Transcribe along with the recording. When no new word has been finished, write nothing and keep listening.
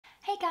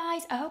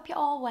guys, I hope you're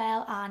all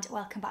well and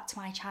welcome back to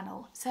my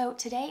channel. So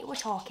today we're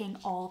talking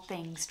all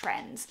things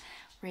trends.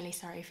 Really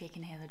sorry if you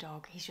can hear the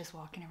dog, he's just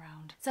walking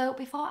around. So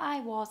before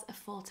I was a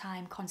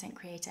full-time content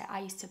creator,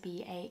 I used to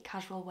be a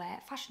casual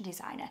wear fashion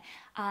designer,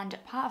 and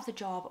part of the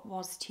job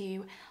was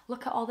to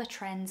look at all the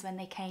trends when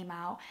they came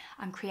out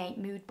and create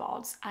mood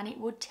boards, and it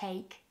would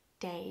take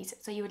days.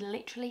 So you would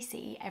literally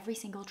see every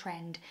single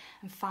trend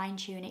and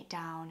fine-tune it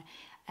down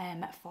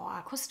for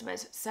our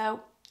customers. So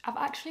I've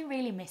actually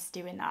really missed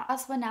doing that.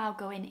 As we're now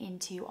going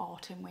into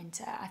autumn,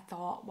 winter, I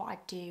thought what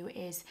I'd do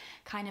is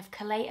kind of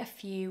collate a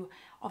few,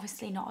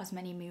 obviously not as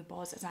many mood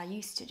boards as I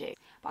used to do,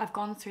 but I've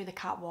gone through the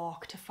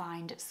catwalk to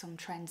find some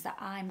trends that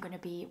I'm going to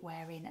be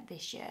wearing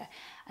this year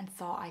and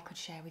thought I could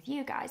share with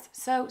you guys.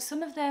 So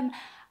some of them,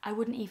 I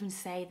wouldn't even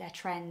say they're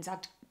trends.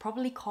 I'd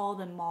probably call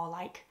them more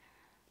like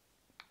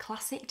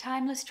classic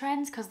timeless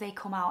trends because they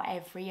come out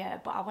every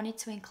year, but I wanted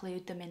to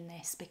include them in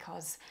this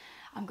because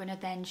I'm going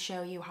to then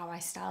show you how I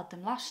styled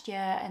them last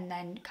year and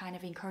then kind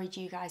of encourage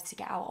you guys to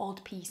get out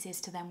old pieces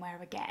to then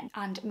wear again,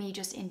 and me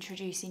just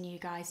introducing you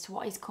guys to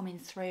what is coming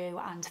through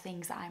and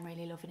things that I'm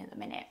really loving at the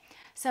minute.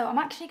 So I'm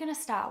actually going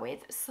to start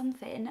with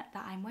something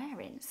that I'm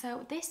wearing.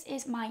 So this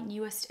is my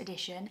newest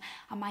addition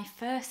and my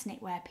first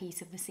knitwear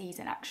piece of the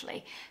season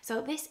actually.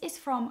 So this is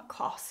from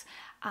COS,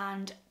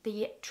 and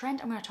the trend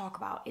I'm going to talk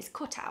about is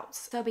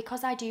cutouts. So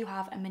because I do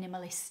have a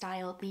minimalist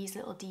style, these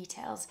little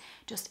details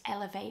just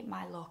elevate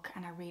my look,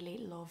 and I really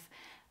love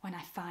when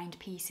I find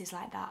pieces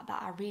like that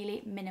are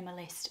really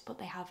minimalist but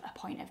they have a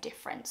point of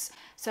difference.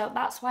 So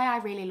that's why I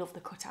really love the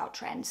cutout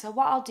trend. So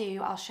what I'll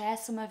do, I'll share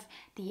some of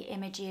the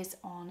images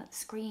on the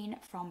screen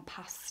from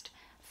past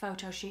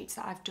photo shoots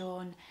that I've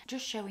done,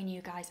 just showing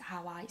you guys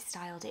how I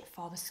styled it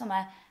for the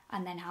summer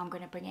and then how I'm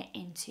going to bring it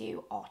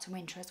into autumn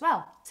winter as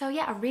well. So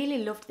yeah, I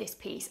really loved this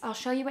piece. I'll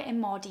show you it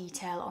in more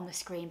detail on the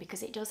screen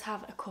because it does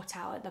have a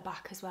cutout at the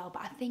back as well,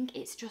 but I think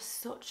it's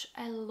just such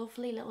a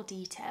lovely little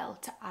detail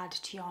to add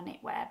to your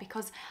knitwear,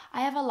 because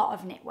I have a lot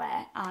of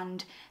knitwear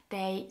and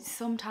they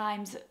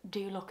sometimes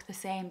do look the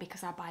same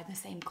because I buy the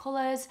same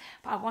colours,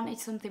 but I wanted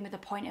something with a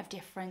point of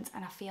difference,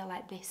 and I feel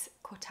like this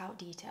cutout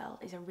detail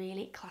is a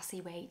really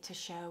classy way to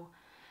show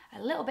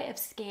a little bit of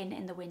skin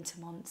in the winter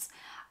months,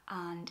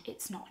 and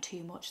it's not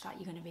too much that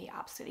you're going to be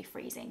absolutely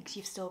freezing because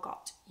you've still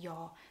got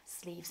your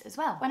sleeves as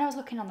well. When I was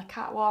looking on the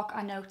catwalk,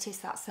 I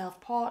noticed that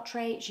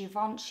Self-Portrait,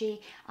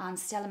 Givenchy and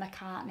Stella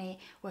McCartney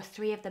were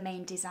three of the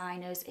main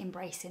designers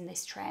embracing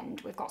this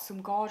trend. We've got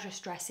some gorgeous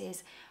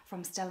dresses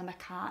from Stella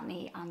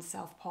McCartney and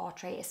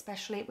Self-Portrait,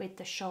 especially with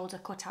the shoulder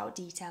cutout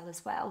detail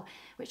as well,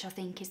 which I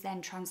think is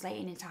then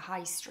translating into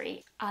high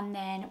street. And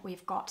then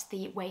we've got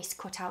the waist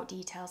cutout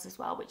details as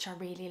well, which I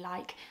really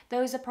like.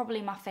 Those are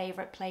probably my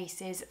favourite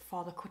places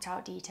for the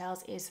cutout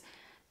details, is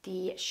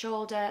the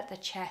shoulder, the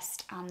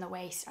chest and the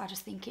waist. I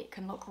just think it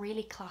can look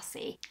really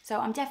classy. So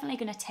I'm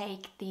definitely going to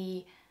take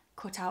the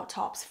cutout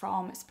tops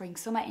from spring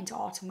summer into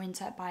autumn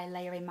winter by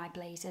layering my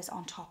blazers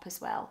on top as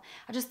well.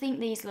 I just think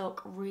these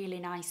look really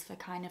nice for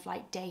kind of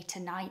like day to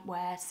night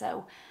wear,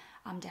 so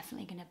I'm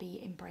definitely going to be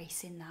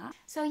embracing that.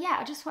 So yeah,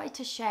 I just wanted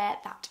to share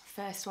that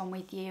first one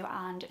with you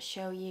and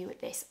show you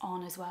this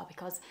on as well,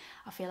 because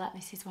I feel like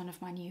this is one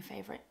of my new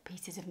favourite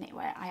pieces of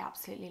knitwear. I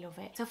absolutely love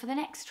it. So for the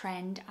next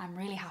trend, I'm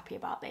really happy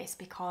about this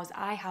because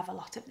I have a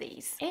lot of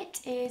these.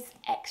 It is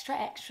extra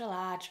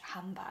large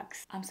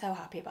handbags. I'm so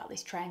happy about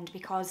this trend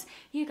because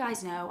you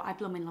guys know I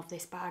blooming love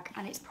this bag,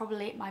 and it's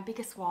probably my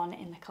biggest one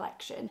in the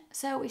collection.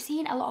 So we've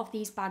seen a lot of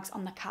these bags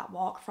on the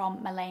catwalk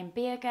from Malane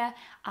Bierger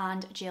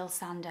and Jill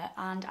Sander,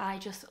 and I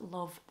just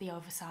love the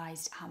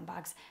oversized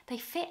handbags. They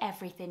fit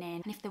everything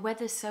in, and if the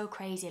weather's so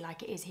crazy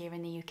like it is here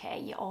in the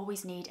UK, you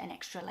always need an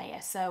extra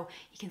layer. So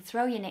you can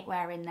throw your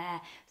knitwear in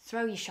there,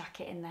 throw your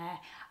jacket in there,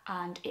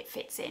 and it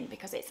fits in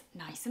because it's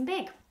nice and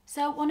big.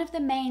 So one of the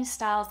main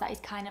styles that is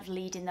kind of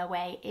leading the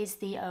way is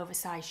the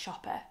oversized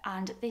shopper,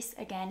 and this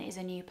again is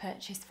a new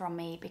purchase from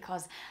me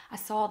because I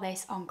saw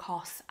this on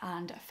COS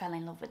and fell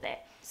in love with it.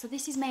 So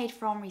this is made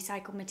from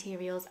recycled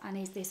materials and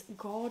is this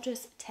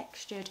gorgeous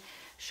textured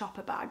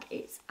shopper bag.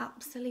 It's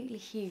absolutely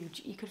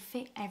huge. You could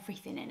fit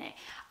everything in it,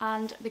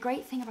 and the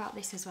great thing about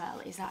this as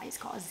well is that it's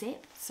got a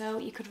zip, so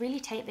you could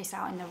really take this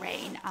out in the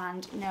rain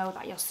and know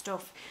that your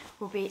stuff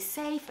will be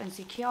safe and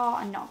secure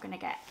and not going to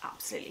get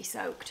absolutely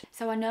soaked.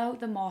 So I know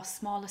the more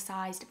smaller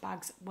sized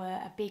bags were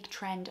a big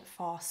trend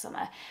for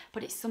summer,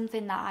 but it's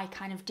something that I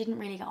kind of didn't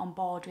really get on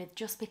board with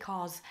just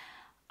because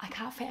I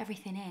can't fit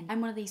everything in.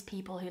 I'm one of these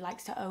people who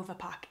likes to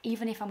overpack.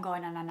 Even if I'm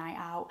going on a night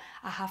out,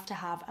 I have to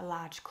have a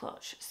large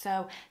clutch.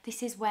 So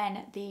this is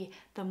when the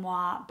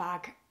Moi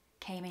bag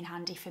came in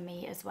handy for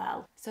me as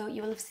well. So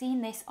you will have seen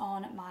this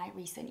on my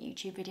recent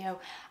YouTube video,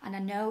 and I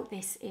know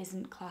this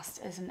isn't classed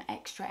as an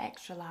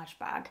extra large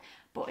bag,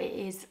 but it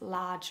is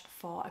large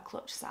for a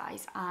clutch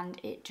size and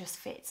it just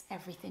fits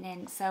everything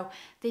in. So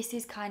this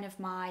is kind of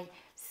my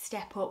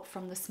step up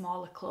from the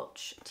smaller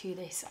clutch to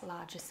this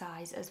larger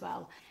size as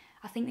well.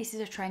 I think this is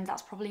a trend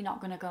that's probably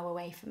not going to go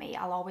away for me.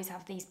 I'll always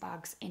have these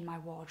bags in my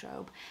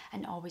wardrobe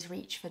and always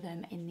reach for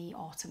them in the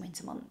autumn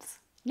winter months.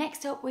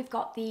 Next up, we've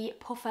got the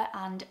puffer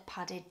and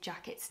padded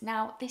jackets.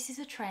 Now, this is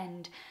a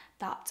trend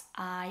that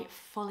I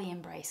fully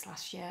embraced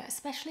last year,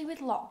 especially with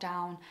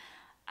lockdown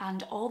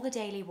and all the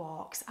daily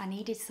walks. I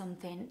needed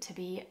something to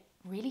be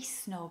really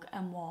snug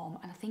and warm,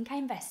 and I think I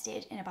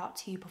invested in about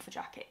 2 puffer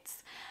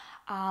jackets.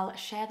 I'll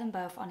share them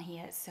both on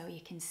here so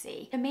you can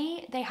see. For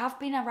me, they have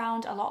been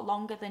around a lot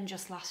longer than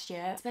just last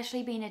year.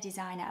 Especially being a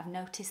designer, I've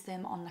noticed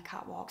them on the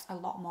catwalks a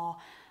lot more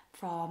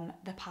from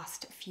the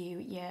past few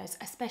years,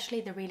 especially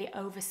the really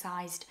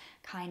oversized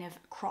kind of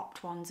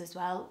cropped ones as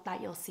well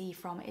that you'll see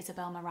from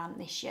Isabel Marant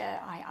this year.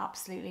 I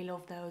absolutely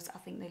love those. I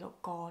think they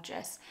look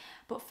gorgeous.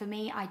 But for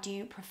me, I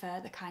do prefer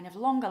the kind of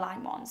longer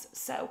line ones.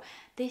 So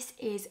this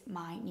is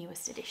my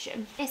newest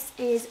addition. This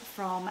is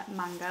from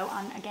Mango,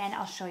 and again,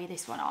 I'll show you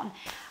this one on.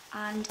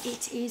 And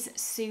it is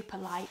super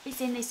light. It's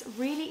in this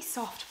really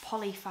soft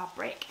poly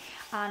fabric,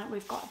 and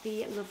we've got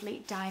the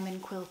lovely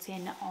diamond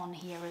quilting on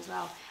here as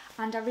well.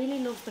 And I really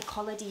love the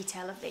collar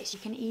detail of this. You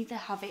can either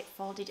have it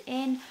folded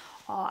in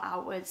or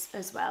outwards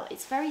as well.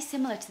 It's very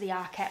similar to the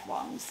Arquette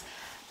ones,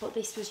 but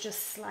this was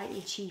just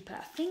slightly cheaper.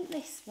 I think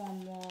this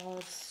one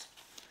was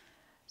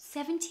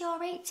 70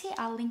 or 80.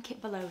 I'll link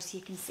it below so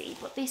you can see.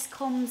 But this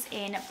comes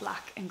in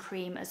black and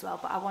cream as well,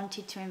 but I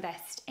wanted to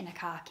invest in a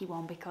khaki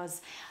one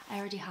because I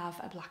already have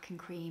a black and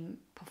cream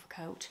puffer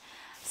coat.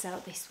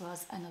 So this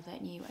was another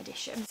new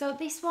addition. So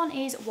this one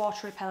is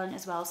water repellent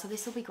as well. So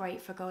this will be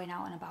great for going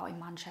out and about in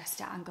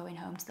Manchester and going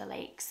home to the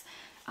lakes.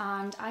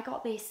 And I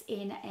got this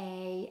in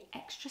a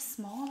extra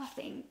small, I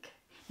think.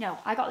 No,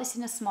 I got this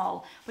in a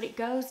small, but it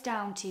goes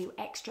down to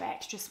extra,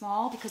 extra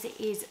small because it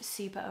is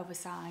super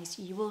oversized.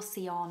 You will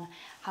see on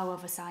how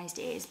oversized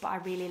it is, but I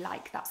really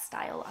like that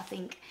style. I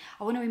think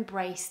I want to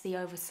embrace the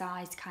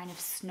oversized kind of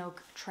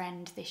snug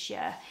trend this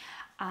year.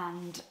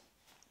 And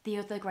the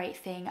other great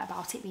thing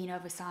about it being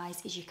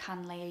oversized is you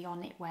can layer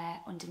on knitwear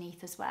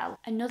underneath as well.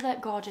 Another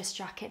gorgeous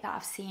jacket that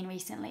I've seen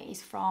recently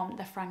is from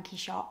the Frankie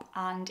shop,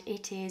 and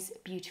it is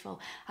beautiful.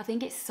 I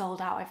think it's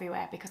sold out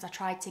everywhere because I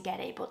tried to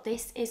get it, but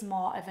this is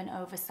more of an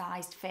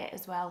oversized fit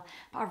as well.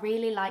 But I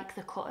really like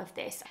the cut of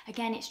this.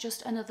 Again, it's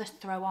just another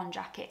throw-on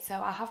jacket, so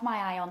I have my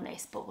eye on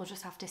this, but we'll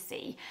just have to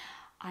see.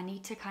 I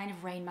need to kind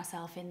of rein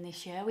myself in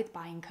this year with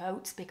buying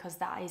coats because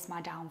that is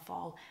my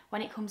downfall.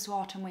 When it comes to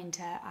autumn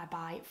winter, I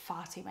buy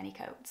far too many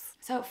coats.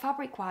 So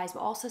fabric wise,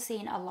 we're also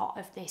seeing a lot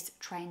of this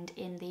trend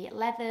in the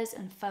leathers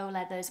and faux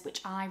leathers,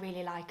 which I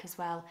really like as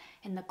well,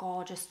 in the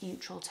gorgeous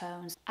neutral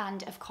tones,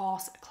 and of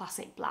course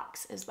classic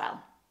blacks as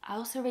well. I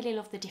also really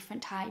love the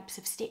different types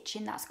of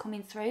stitching that's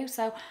coming through.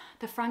 So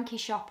the Frankie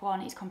shop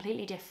one is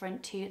completely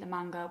different to the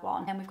Mango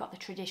one. Then we've got the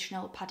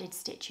traditional padded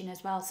stitching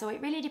as well. So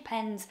it really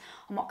depends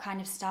on what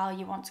kind of style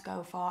you want to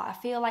go for. I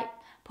feel like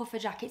puffer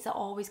jackets are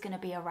always going to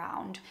be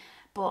around,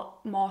 but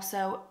more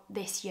so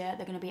this year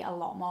they're going to be a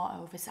lot more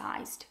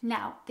oversized.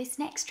 Now, this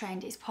next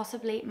trend is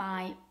possibly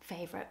my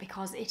favourite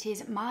because it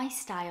is my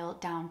style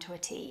down to a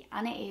T,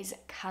 and it is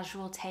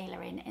casual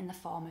tailoring in the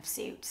form of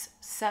suits.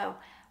 So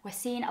we're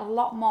seeing a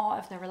lot more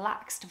of the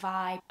relaxed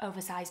vibe,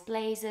 oversized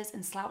blazers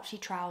and slouchy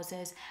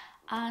trousers,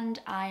 and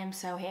I am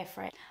so here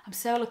for it. I'm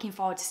so looking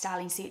forward to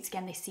styling suits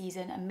again this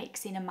season and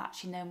mixing and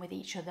matching them with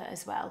each other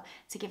as well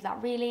to give that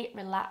really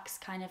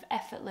relaxed, kind of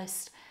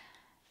effortless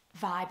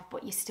vibe,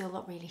 but you still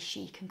look really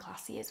chic and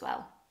classy as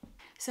well.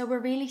 So we're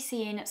really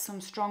seeing some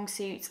strong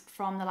suits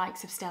from the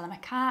likes of Stella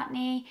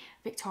McCartney,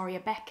 Victoria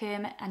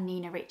Beckham and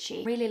Nina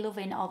Ricci. Really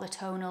loving all the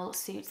tonal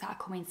suits that are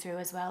coming through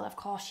as well. Of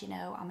course, you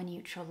know, I'm a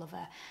neutral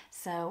lover,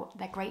 so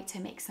they're great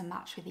to mix and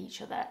match with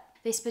each other.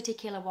 This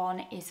particular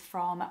one is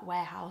from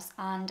Warehouse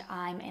and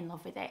I'm in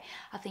love with it.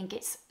 I think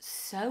it's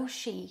so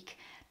chic.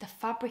 The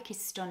fabric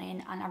is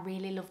stunning and I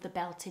really love the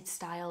belted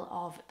style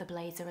of the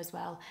blazer as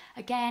well.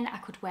 Again, I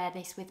could wear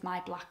this with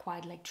my black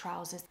wide leg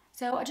trousers.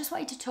 So I just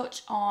wanted to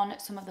touch on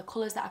some of the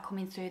colours that are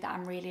coming through that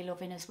I'm really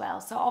loving as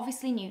well. So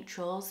obviously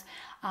neutrals.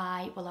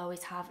 I will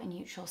always have a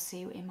neutral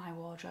suit in my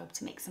wardrobe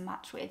to mix and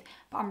match with,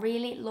 but I'm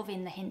really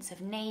loving the hints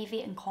of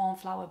navy and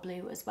cornflower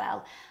blue as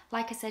well.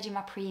 Like I said in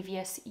my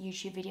previous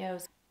YouTube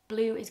videos,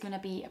 blue is going to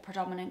be a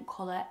predominant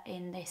colour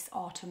in this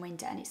autumn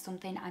winter, and it's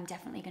something I'm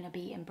definitely going to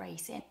be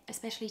embracing,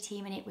 especially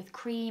teaming it with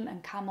cream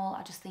and camel.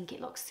 I just think it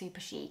looks super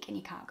chic and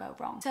you can't go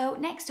wrong. So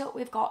next up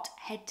we've got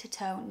head to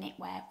toe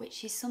knitwear,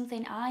 which is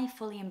something I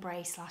fully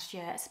embraced last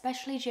year,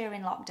 especially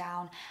during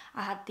lockdown.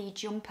 I had the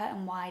jumper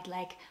and wide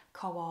leg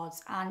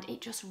cords and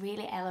it just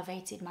really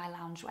elevated my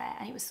loungewear,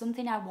 and it was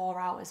something I wore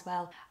out as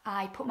well.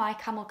 I put my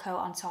camel coat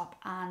on top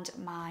and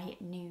my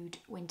nude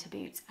winter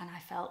boots and I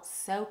felt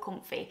so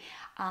comfy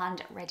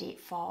and ready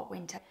for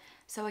winter.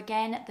 So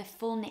again, the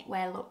full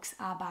knitwear looks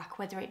are back,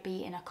 whether it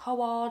be in a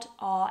cord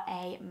or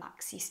a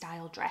maxi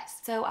style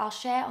dress. So I'll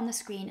share on the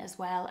screen as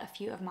well a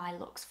few of my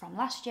looks from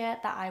last year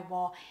that I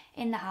wore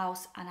in the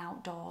house and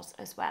outdoors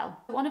as well.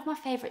 One of my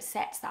favourite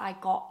sets that I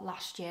got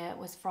last year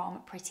was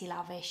from Pretty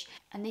Lavish,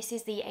 and this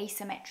is the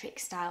asymmetric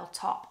style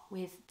top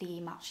with the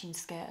matching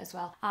skirt as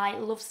well. I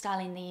love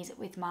styling these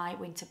with my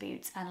winter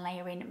boots and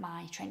layering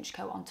my trench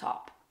coat on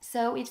top.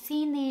 So we've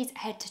seen these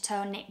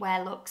head-to-toe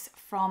knitwear looks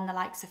from the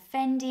likes of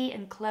Fendi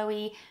and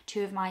Chloe,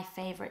 two of my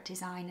favourite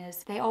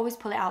designers. They always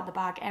pull it out the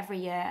bag every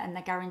year and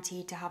they're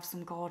guaranteed to have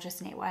some gorgeous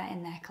knitwear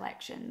in their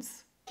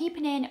collections.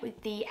 Keeping in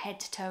with the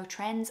head-to-toe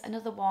trends,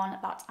 another one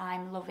that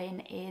I'm loving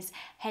is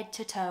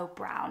head-to-toe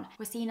brown.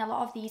 We're seeing a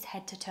lot of these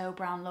head-to-toe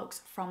brown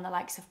looks from the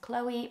likes of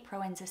Chloe,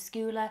 Proenza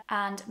Schouler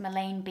and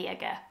Malene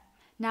Bierger.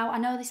 Now, I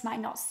know this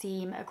might not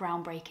seem a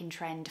groundbreaking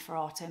trend for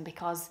autumn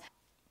because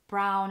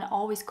brown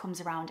always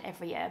comes around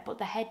every year, but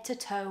the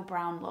head-to-toe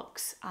brown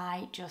looks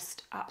I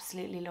just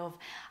absolutely love.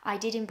 I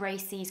did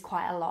embrace these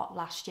quite a lot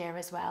last year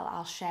as well,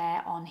 I'll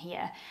share on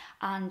here,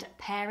 and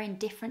pairing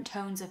different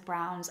tones of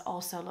browns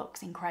also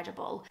looks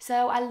incredible.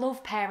 So I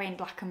love pairing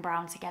black and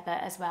brown together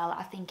as well.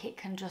 I think it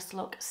can just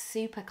look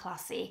super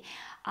classy,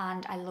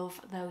 and I love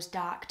those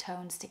dark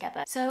tones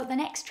together. So the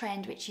next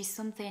trend, which is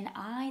something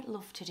I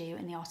love to do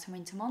in the autumn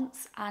winter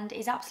months and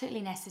is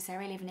absolutely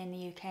necessary living in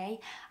the UK,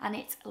 and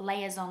it's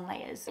layers on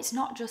layers. It's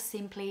not just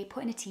simply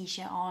putting a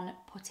t-shirt on,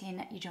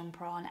 putting your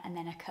jumper on and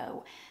then a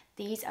coat.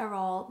 These are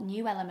all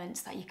new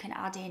elements that you can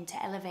add in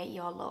to elevate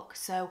your look.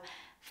 So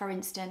for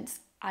instance,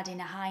 adding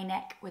a high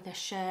neck with a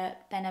shirt,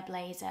 then a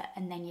blazer,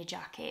 and then your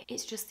jacket.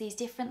 It's just these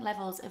different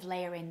levels of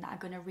layering that are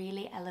going to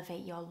really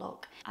elevate your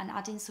look. And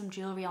adding some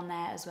jewellery on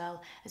there as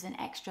well as an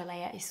extra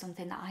layer is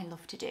something that I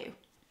love to do.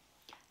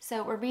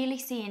 So we're really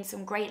seeing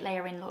some great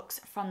layering looks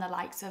from the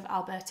likes of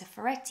Alberta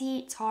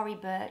Ferretti, Tory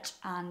Burch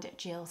and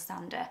Jill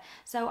Sander.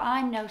 So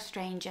I'm no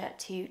stranger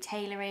to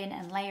tailoring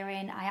and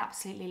layering. I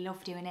absolutely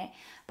love doing it,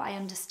 but I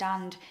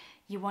understand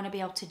you want to be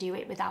able to do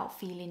it without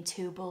feeling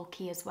too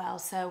bulky as well.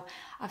 So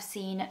I've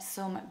seen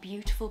some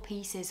beautiful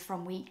pieces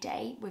from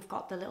Weekday. We've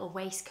got the little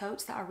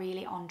waistcoats that are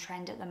really on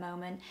trend at the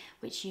moment,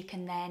 which you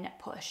can then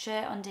put a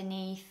shirt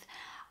underneath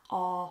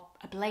or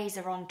a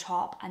blazer on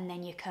top and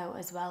then your coat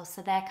as well.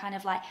 So they're kind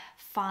of like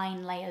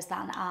fine layers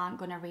that aren't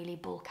going to really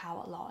bulk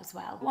out a lot as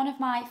well. One of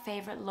my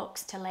favourite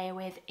looks to layer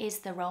with is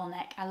the roll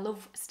neck. I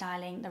love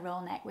styling the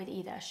roll neck with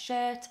either a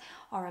shirt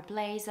or a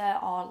blazer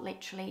or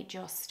literally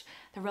just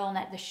the roll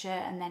neck, the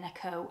shirt and then a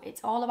coat.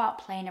 It's all about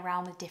playing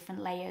around with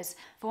different layers.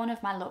 For one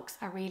of my looks,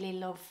 I really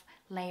love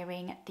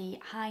layering the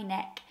high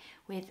neck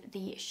with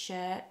the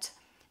shirt,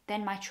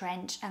 then my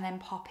trench, and then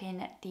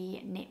popping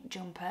the knit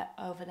jumper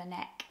over the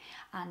neck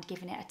and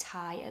giving it a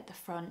tie at the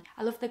front.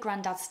 I love the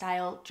granddad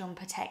style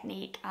jumper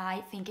technique.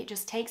 I think it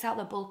just takes out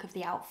the bulk of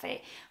the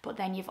outfit, but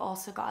then you've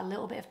also got a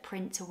little bit of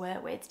print to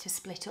work with to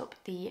split up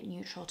the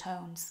neutral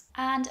tones.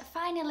 And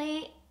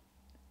finally,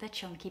 the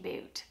chunky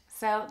boot.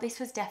 So this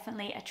was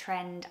definitely a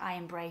trend I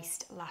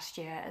embraced last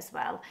year as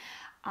well.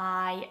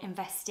 I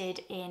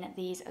invested in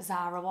these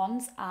Zara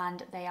ones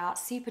and they are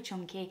super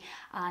chunky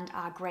and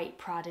are great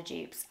Prada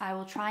dupes. I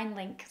will try and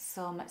link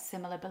some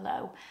similar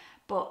below,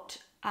 but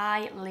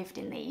I lived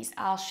in these.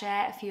 I'll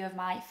share a few of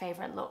my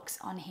favourite looks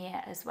on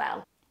here as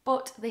well.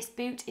 But this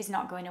boot is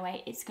not going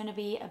away. It's going to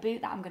be a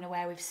boot that I'm going to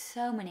wear with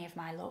so many of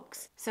my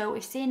looks. So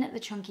we've seen the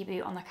chunky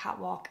boot on the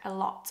catwalk a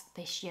lot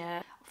this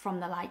year from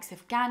the likes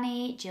of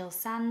Ganni, Jill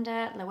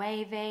Sander,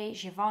 Loewe,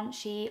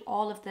 Givenchy.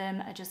 All of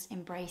them are just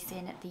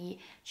embracing the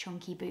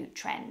chunky boot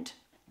trend.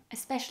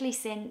 Especially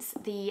since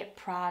the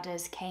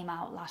Pradas came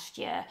out last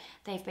year.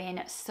 They've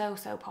been so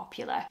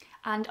popular.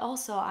 And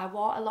also I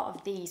wore a lot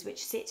of these,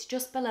 which sits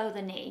just below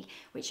the knee,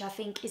 which I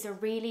think is a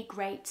really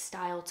great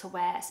style to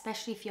wear,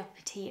 especially if you're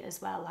petite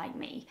as well like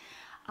me.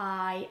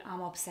 I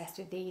am obsessed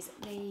with these.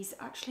 These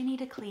actually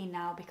need a clean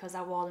now because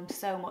I wore them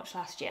so much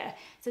last year.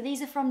 So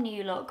these are from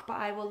New Look, but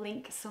I will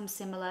link some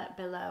similar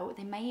below.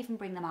 They may even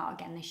bring them out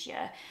again this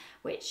year,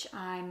 which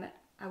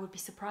I would be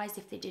surprised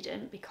if they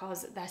didn't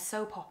because they're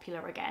so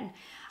popular again.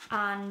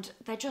 And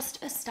they're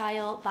just a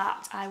style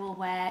that I will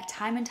wear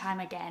time and time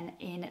again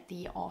in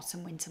the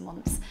autumn winter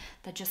months.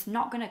 They're just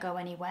not going to go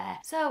anywhere.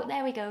 So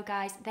there we go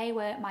guys, they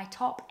were my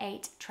top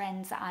 8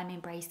 trends that I'm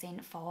embracing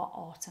for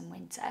autumn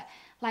winter.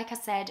 Like I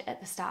said at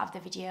the start of the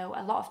video,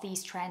 a lot of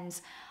these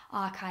trends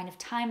are kind of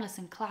timeless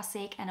and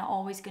classic and are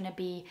always going to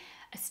be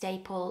a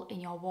staple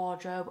in your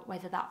wardrobe,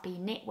 whether that be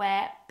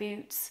knitwear,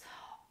 boots,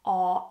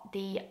 or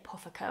the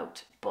puffer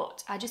coat.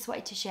 But I just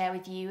wanted to share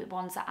with you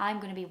ones that I'm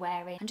going to be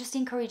wearing and just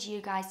encourage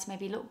you guys to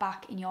maybe look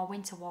back in your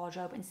winter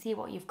wardrobe and see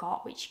what you've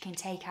got, which you can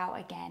take out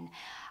again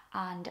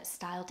and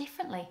style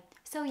differently.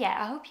 So yeah,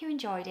 I hope you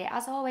enjoyed it.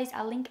 As always,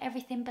 I'll link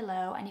everything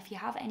below, and if you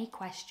have any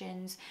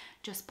questions,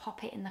 just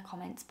pop it in the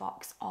comments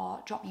box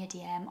or drop me a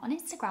DM on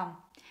Instagram.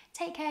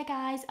 Take care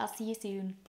guys, I'll see you soon.